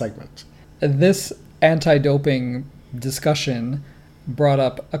fill a segment. This anti-doping discussion brought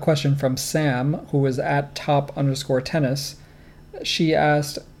up a question from Sam, who was at top_tennis. She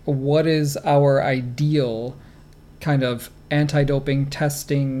asked, what is our ideal kind of anti-doping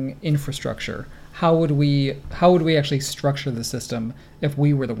testing infrastructure? How would we actually structure the system if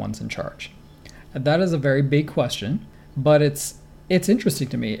we were the ones in charge? And that is a very big question, but it's interesting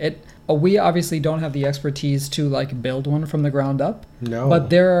to me. We obviously don't have the expertise to build one from the ground up. No. But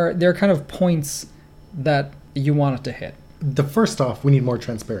there are kind of points that you want it to hit. The first off, we need more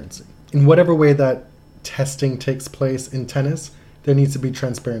transparency. In whatever way that testing takes place in tennis, there needs to be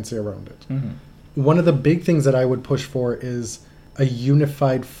transparency around it. Mm-hmm. One of the big things that I would push for is a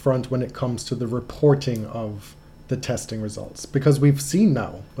unified front when it comes to the reporting of the testing results. Because we've seen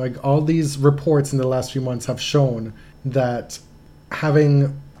now, all these reports in the last few months have shown that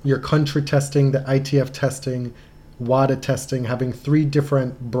having your country testing, the ITF testing, WADA testing, having 3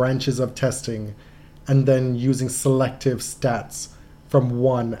 different branches of testing, and then using selective stats from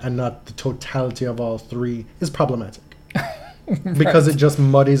one and not the totality of all 3 is problematic. Because it just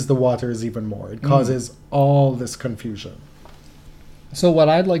muddies the waters even more. It causes all this confusion. So what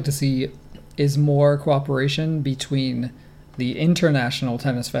I'd like to see is more cooperation between the International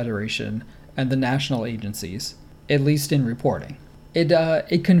Tennis Federation and the national agencies, at least in reporting.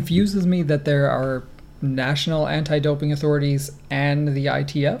 It confuses me that there are national anti-doping authorities and the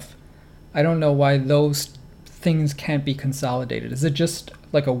ITF. I don't know why those things can't be consolidated. Is it just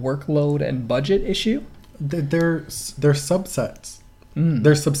like a workload and budget issue? They're subsets.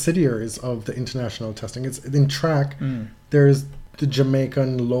 They're subsidiaries of the international testing. It's in track. There's the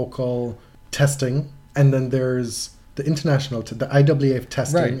Jamaican local testing, and then there's the international, the IAAF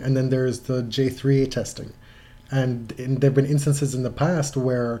testing, Right. and then there's the J3A testing. And there have been instances in the past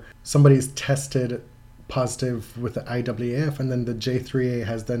where somebody's tested positive with the IAAF, and then the J3A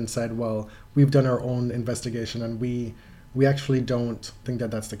has then said, well, we've done our own investigation, and we actually don't think that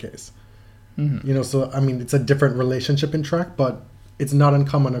that's the case. Mm-hmm. So, I mean, it's a different relationship in track, but it's not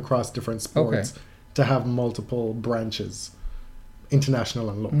uncommon across different sports to have multiple branches, international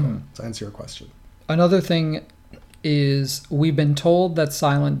and local, to answer your question. Another thing is we've been told that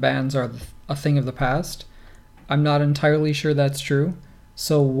silent bans are a thing of the past. I'm not entirely sure that's true.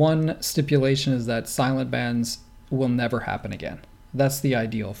 So one stipulation is that silent bans will never happen again. That's the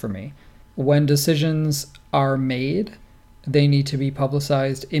ideal for me. When decisions are made, they need to be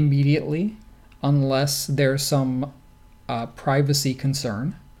publicized immediately unless there's some privacy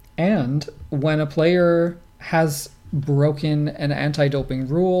concern. And when a player has broken an anti-doping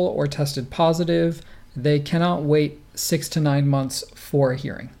rule or tested positive, they cannot wait 6 to 9 months for a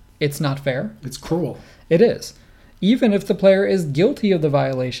hearing. It's not fair. It's cruel. It is. Even if the player is guilty of the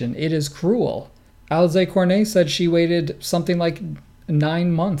violation, it is cruel. Alize Cornet said she waited something like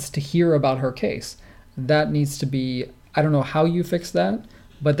 9 months to hear about her case. That needs to be, I don't know how you fix that,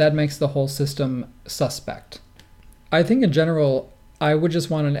 but that makes the whole system suspect. I think in general, I would just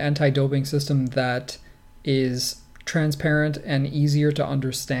want an anti-doping system that is transparent and easier to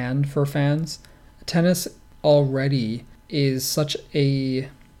understand for fans. Tennis already is such a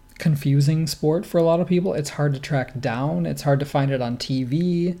confusing sport for a lot of people. It's hard to track down. It's hard to find it on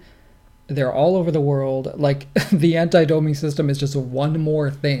TV. They're all over the world. Like, the anti-doping system is just one more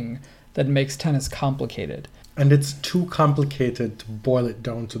thing that makes tennis complicated. And it's too complicated to boil it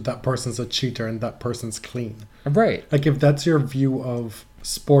down to that person's a cheater and that person's clean. Right. Like, if that's your view of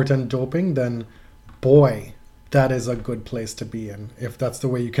sport and doping, then boy, that is a good place to be in, if that's the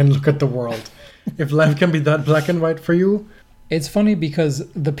way you can look at the world. If life can be that black and white for you. It's funny because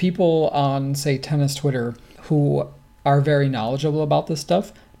the people on, say, tennis Twitter who are very knowledgeable about this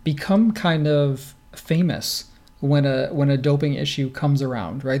stuff become kind of famous when a doping issue comes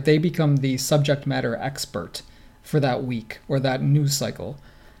around, right? They become the subject matter expert for that week or that news cycle.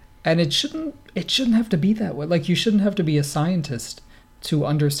 And it shouldn't have to be that way. Like, you shouldn't have to be a scientist to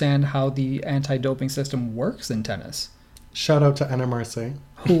understand how the anti-doping system works in tennis. Shout out to Anna Marseille.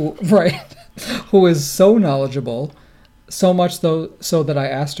 Who is so knowledgeable, so much so that I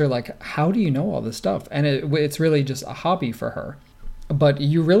asked her, like, how do you know all this stuff? And it's really just a hobby for her. But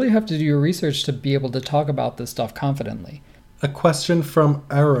you really have to do your research to be able to talk about this stuff confidently. A question from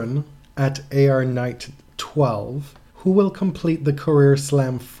Aaron at ARKnight12. Who will complete the career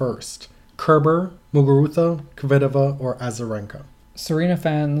slam first? Kerber, Muguruza, Kvitova, or Azarenka? Serena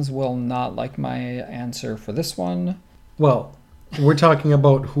fans will not like my answer for this one. Well, we're talking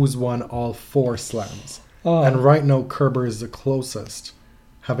about who's won all 4 slams. And right now, Kerber is the closest,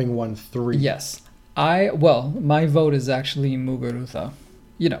 having won 3. Yes. My vote is actually Muguruza.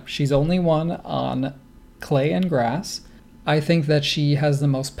 You know, she's only won on clay and grass. I think that she has the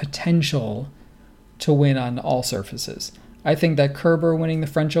most potential to win on all surfaces. I think that Kerber winning the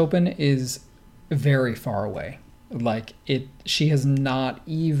French Open is very far away. Like, she has not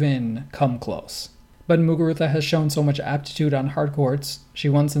even come close. But Muguruza has shown so much aptitude on hard courts. She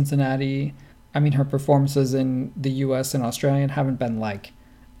won Cincinnati. I mean, her performances in the US and Australian haven't been, like,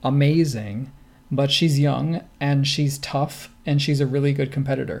 amazing. But she's young, and she's tough, and she's a really good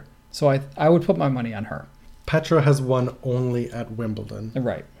competitor. So I would put my money on her. Petra has won only at Wimbledon.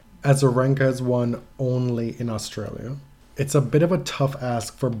 Right. Azarenka has won only in Australia. It's a bit of a tough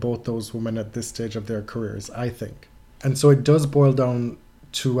ask for both those women at this stage of their careers, I think. And so it does boil down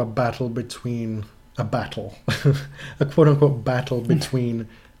to a quote-unquote battle between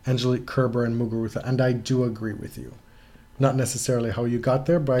Angelique Kerber and Muguruza, and I do agree with you. Not necessarily how you got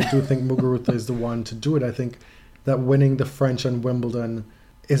there, but I do think Muguruza is the one to do it. I think that winning the French and Wimbledon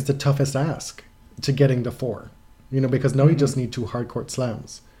is the toughest ask to getting the 4. You know, because now you just need 2 hard court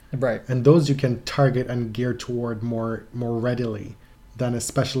slams. Right. And those you can target and gear toward more readily than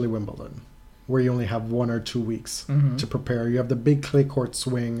especially Wimbledon, where you only have 1 or 2 weeks to prepare. You have the big clay court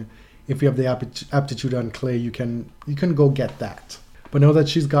swing. If you have the aptitude on clay, you can go get that. But now that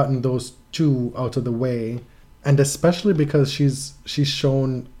she's gotten those 2 out of the way, and especially because she's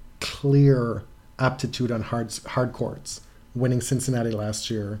shown clear aptitude on hard courts, winning Cincinnati last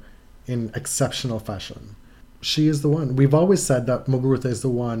year in exceptional fashion. She is the one. We've always said that Muguruza is the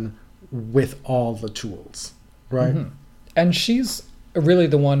one with all the tools, right? Mm-hmm. And she's really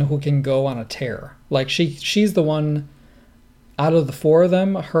the one who can go on a tear. Like, she's the one out of the 4 of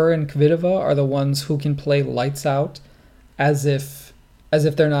them. Her and Kvitova are the ones who can play lights out as if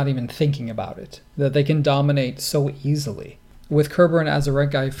they're not even thinking about it. That they can dominate so easily. With Kerber and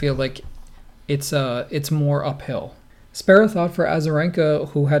Azarenka, I feel like it's more uphill. Spare a thought for Azarenka,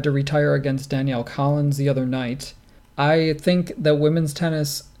 who had to retire against Danielle Collins the other night. I think that women's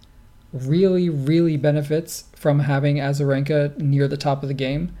tennis really, really benefits from having Azarenka near the top of the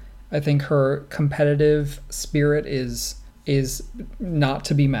game. I think her competitive spirit is not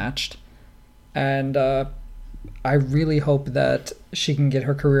to be matched. And I really hope that she can get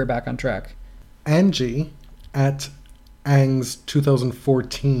her career back on track. Angie at Angs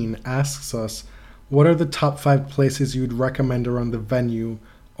 2014 asks us, what are the top 5 places you'd recommend around the venue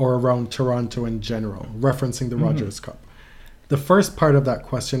or around Toronto in general, referencing the Rogers Cup? The first part of that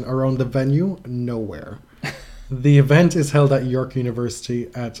question, around the venue, nowhere. The event is held at York University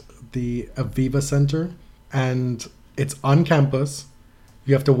at the Aviva Center, and it's on campus.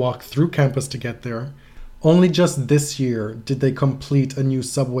 You have to walk through campus to get there. Only just this year did they complete a new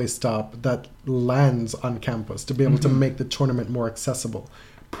subway stop that lands on campus to be able to make the tournament more accessible.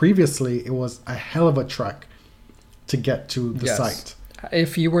 Previously, it was a hell of a trek to get to the site.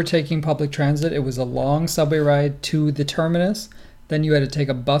 If you were taking public transit, it was a long subway ride to the terminus, then you had to take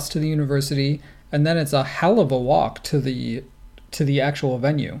a bus to the university, and then it's a hell of a walk to the actual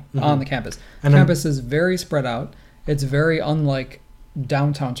venue on the campus. And Campus is very spread out. It's very unlike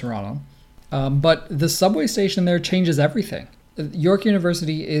downtown Toronto. But the subway station there changes everything. York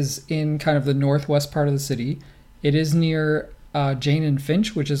University is in kind of the northwest part of the city. It is near Jane and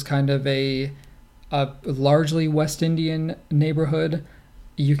Finch, which is kind of a largely West Indian neighborhood.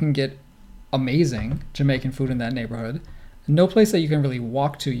 You can get amazing Jamaican food in that neighborhood. No place that you can really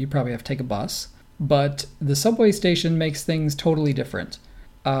walk to. You probably have to take a bus. But the subway station makes things totally different.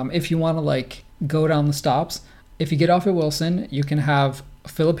 If you want to like go down the stops, if you get off at Wilson, you can have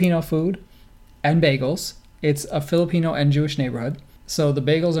Filipino food and bagels. It's a Filipino and Jewish neighborhood. So the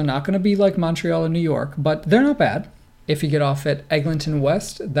bagels are not going to be like Montreal or New York, but they're not bad. If you get off at Eglinton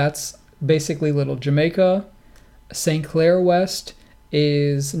West, that's basically Little Jamaica. St. Clair West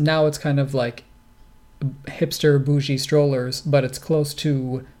is, now it's kind of like hipster bougie strollers, but it's close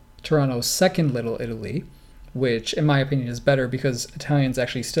to Toronto's second Little Italy, which in my opinion is better because Italians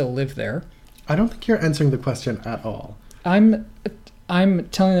actually still live there. I don't think you're answering the question at all. I'm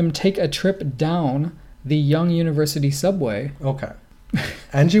telling them take a trip down the Young University subway. Okay.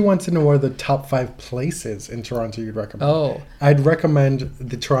 Angie wants to know where the top 5 places in Toronto you'd recommend. Oh. I'd recommend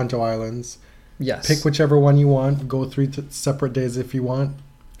the Toronto Islands. Yes. Pick whichever one you want. Go 3 separate days if you want.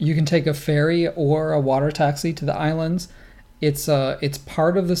 You can take a ferry or a water taxi to the islands. It's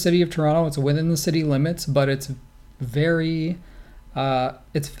part of the city of Toronto. It's within the city limits, but it's very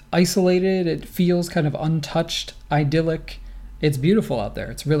it's isolated. It feels kind of untouched, idyllic. It's beautiful out there.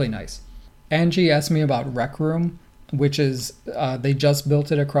 It's really nice. Angie asked me about Rec Room, which is they just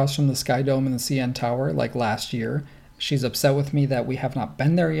built it across from the Sky Dome and the CN Tower like last year. She's upset with me that we have not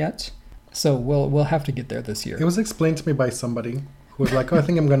been there yet, so we'll have to get there this year. It was explained to me by somebody who was like, "Oh, I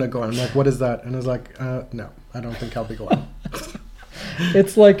think I'm gonna go." I'm like, "What is that?" And I was like, "No, I don't think I'll be going."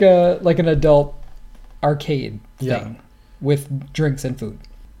 It's like an adult arcade thing with drinks and food.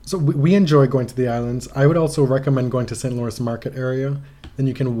 So we enjoy going to the islands. I would also recommend going to St. Louis Market area. Then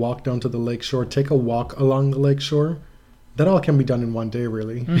you can walk down to the lakeshore, take a walk along the lakeshore. That all can be done in one day,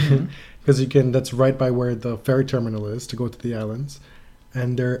 really. Because that's right by where the ferry terminal is to go to the islands.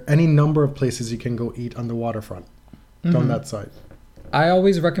 And there are any number of places you can go eat on the waterfront down that side. I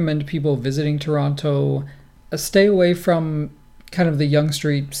always recommend people visiting Toronto, stay away from kind of the Yonge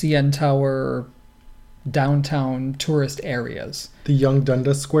Street, CN Tower, downtown tourist areas. The Yonge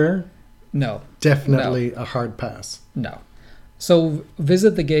Dundas Square? No. Definitely a hard pass. No. So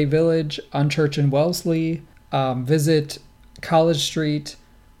visit the Gay Village on Church and Wellesley. Visit College Street,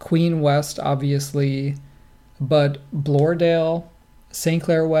 Queen West, obviously, but Bloordale, St.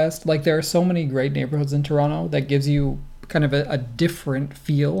 Clair West. Like there are so many great neighborhoods in Toronto that gives you kind of a different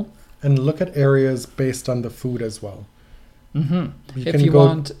feel. And look at areas based on the food as well. If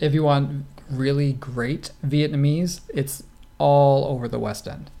you want really great Vietnamese, it's all over the West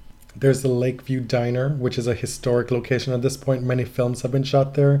End. There's the Lakeview Diner, which is a historic location at this point. Many films have been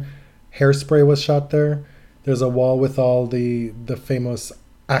shot there. Hairspray was shot there. There's a wall with all the famous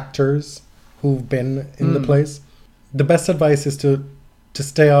actors who've been in the place. The best advice is to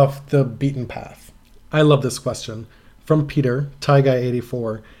stay off the beaten path. I love this question. From Peter,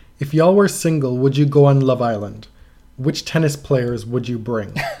 TieGuy84. If y'all were single, would you go on Love Island? Which tennis players would you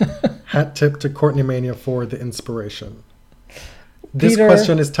bring? Hat tip to Courtney Mania for the inspiration. This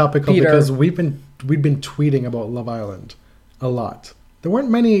question is topical because we've been tweeting about Love Island a lot. There weren't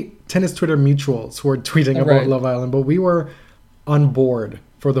many tennis Twitter mutuals who were tweeting about Love Island, but we were on board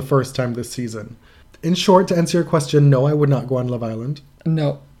for the first time this season. In short, to answer your question, no, I would not go on Love Island.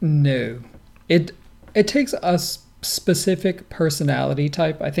 No. It takes a specific personality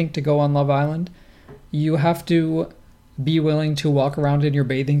type, I think, to go on Love Island. You have to be willing to walk around in your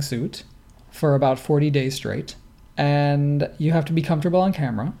bathing suit for about 40 days straight. And you have to be comfortable on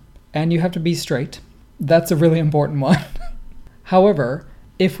camera. And you have to be straight. That's a really important one. However,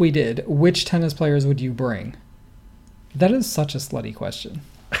 if we did, which tennis players would you bring? That is such a slutty question.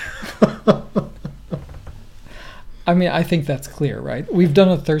 I mean, I think that's clear, right? We've done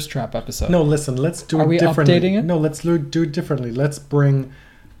a thirst trap episode. No, listen, let's do it differently. Are we updating it? No, let's do it differently. Let's bring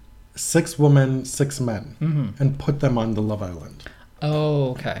 6 women, 6 men, and put them on the Love Island.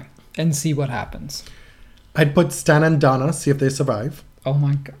 Oh, okay. And see what happens. I'd put Stan and Donna, see if they survive. Oh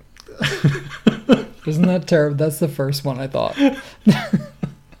my God. Isn't that terrible? That's the first one I thought.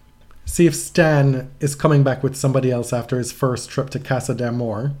 See if Stan is coming back with somebody else after his first trip to Casa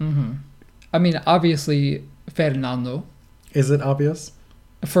d'Amor. I mean, obviously, Fernando. Is it obvious?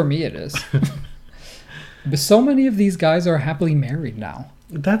 For me, it is. But so many of these guys are happily married now.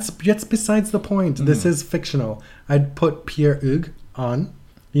 That's besides the point. This is fictional. I'd put Pierre-Hugues on.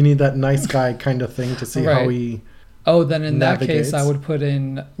 You need that nice guy kind of thing to see how Right. he Oh, then in that case, I navigates. would put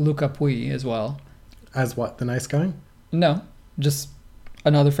in Luca Pui as well. as what, the nice guy? No, just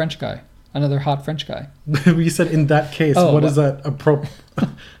another French guy, another hot French guy. You said in that case. Oh, What is that?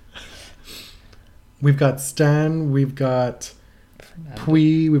 We've got Stan. We've got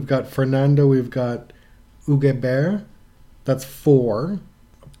Pui. We've got Fernando. We've got Huguebert. That's 4.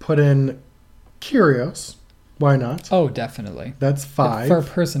 Put in Curious. Why not? Oh, definitely. That's 5. For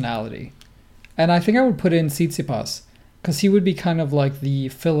personality. And I think I would put in Tsitsipas, because he would be kind of like the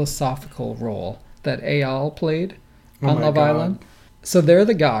philosophical role that Eyal played Oh on my Love God. Island. So they're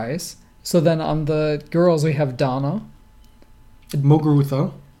the guys. So then on the girls, we have Donna.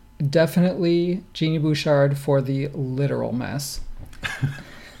 Muguruza. Definitely Jeannie Bouchard for the literal mess.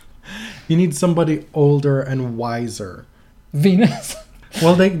 You need somebody older and wiser. Venus.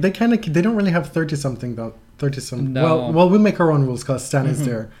 Well, they don't really have 30 something though. 30 something. No. Well, we'll make our own rules because Stan is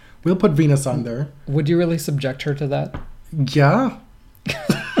there. We'll put Venus on there. Would you really subject her to that? Yeah.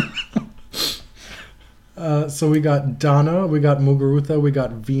 So we got Donna, we got Muguruza, we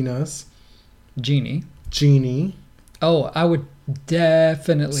got Venus, Jeannie. Jeannie, Oh, I would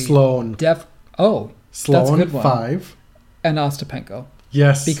definitely. Sloane. Oh, that's a Sloane, good one. 5. And Ostapenko.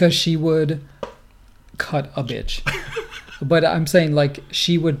 Yes. Because she would cut a bitch. But I'm saying, like,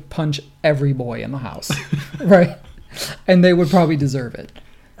 she would punch every boy in the house. Right? And they would probably deserve it.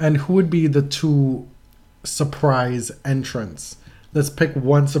 And who would be the 2 surprise entrants? Let's pick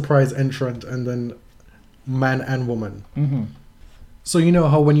one surprise entrant and then man and woman. Mm-hmm. So you know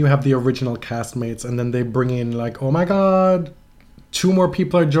how when you have the original castmates and then they bring in like, oh my God, 2 more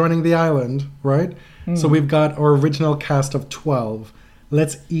people are joining the island, right? So we've got our original cast of 12.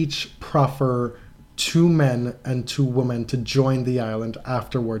 Let's each proffer 2 men and 2 women to join the island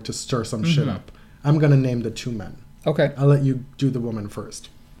afterward to stir some shit up. I'm going to name the 2 men. Okay. I'll let you do the woman first.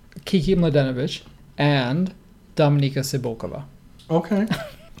 Kiki Mladenovic and Dominika Sibokova. Okay.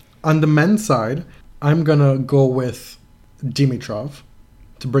 On the men's side, I'm going to go with Dimitrov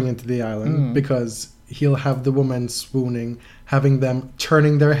to bring into the island because he'll have the women swooning, having them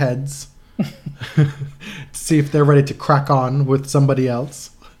turning their heads to see if they're ready to crack on with somebody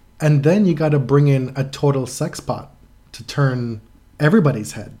else. And then you got to bring in a total sex pot to turn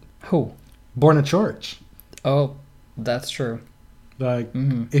everybody's head. Who? Borna George. Oh, that's true. Like,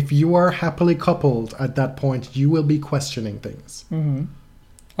 if you are happily coupled at that point, you will be questioning things. Mm-hmm.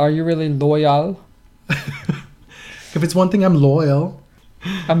 Are you really loyal? If it's one thing, I'm loyal.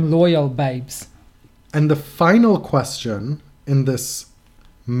 I'm loyal, babes. And the final question in this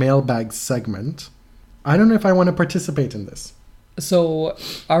mailbag segment, I don't know if I want to participate in this. So,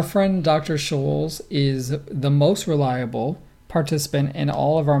 our friend Dr. Scholes is the most reliable participant in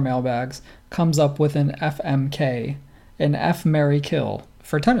all of our mailbags, comes up with an FMK, an F, Marry, Kill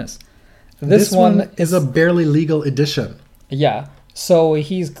for tennis. This one is a barely legal edition. Yeah. So,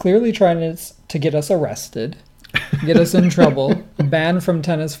 he's clearly trying to get us arrested, get us in trouble, banned from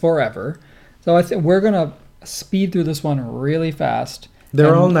tennis forever. So, I think we're going to speed through this one really fast.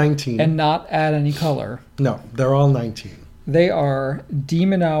 They're all 19. And not add any color. No, they're all 19. They are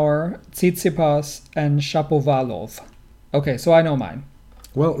Demonauer, Tsitsipas, and Shapovalov. Okay, so I know mine.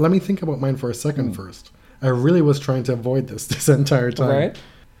 Well, let me think about mine for a second first. I really was trying to avoid this entire time. Right?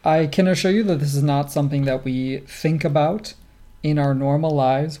 I can assure you that this is not something that we think about in our normal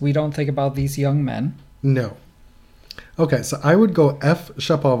lives. We don't think about these young men. No. Okay, so I would go F.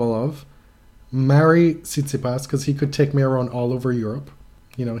 Shapovalov, marry Tsitsipas, because he could take me around all over Europe.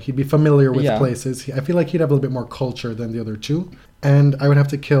 You know, he'd be familiar with places. I feel like he'd have a little bit more culture than the other 2. And I would have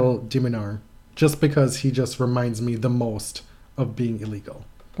to kill Diminar, just because he just reminds me the most of being illegal.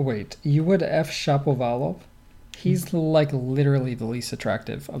 Wait, you would F Shapovalov? He's like literally the least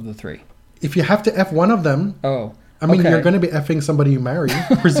attractive of the 3. If you have to F one of them, Oh. I mean, okay. you're going to be effing somebody you marry,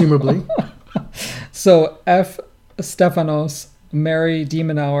 presumably. So F Stefanos, marry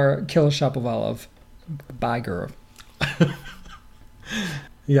Demonauer, kill Shapovalov. Bye, girl.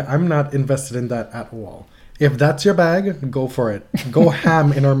 Yeah, I'm not invested in that at all. If that's your bag, go for it. Go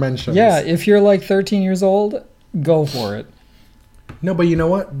ham in our mentions. Yeah, if you're like 13 years old, go for it. No, but you know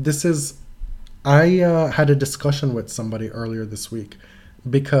what? I had a discussion with somebody earlier this week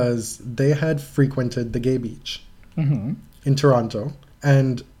because they had frequented the gay beach in Toronto.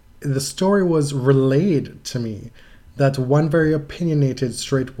 And the story was relayed to me that one very opinionated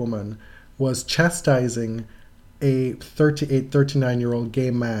straight woman was chastising a 38, 39-year-old gay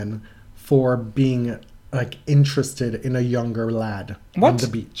man for being like interested in a younger lad on the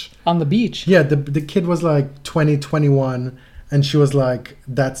beach. On the beach? Yeah, the kid was like 20, 21, and she was like,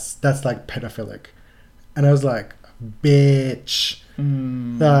 that's like pedophilic. And I was like, bitch.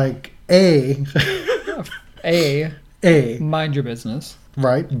 Like, A, A, mind your business.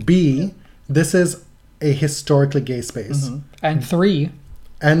 right? B, this is a historically gay space. And 3,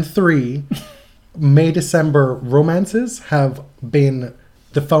 And 3, May-December romances have been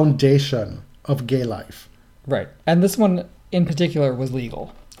the foundation of gay life. right. And this one in particular was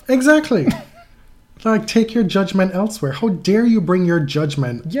legal. Exactly. Like, take your judgment elsewhere. How dare you bring your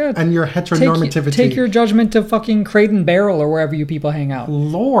judgment and your heteronormativity? Take your judgment to fucking Crate and Barrel or wherever you people hang out.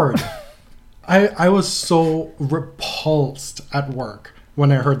 Lord. I was so repulsed at work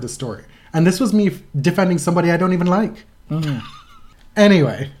when I heard this story. And this was me defending somebody I don't even like.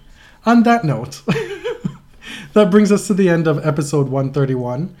 Anyway, on that note, that brings us to the end of episode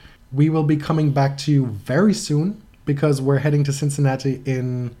 131. We will be coming back to you very soon because we're heading to Cincinnati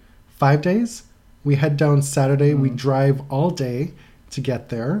in 5 days. We head down Saturday. We drive all day to get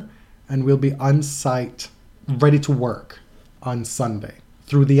there. And we'll be on site, ready to work on Sunday.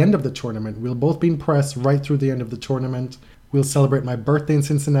 Through the end of the tournament. We'll both be in press right through the end of the tournament. We'll celebrate my birthday in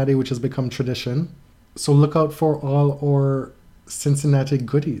Cincinnati, which has become tradition. So look out for all our Cincinnati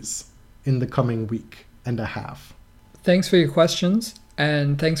goodies in the coming week and a half. Thanks for your questions,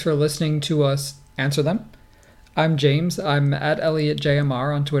 and thanks for listening to us answer them. I'm James. I'm at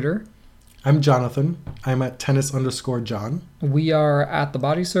ElliotJMR on Twitter. I'm Jonathan. I'm at tennis_John. We are at The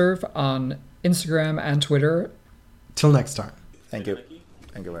Body Serve on Instagram and Twitter. Till next time. Thank you.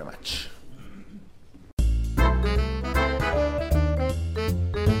 Thank you very much.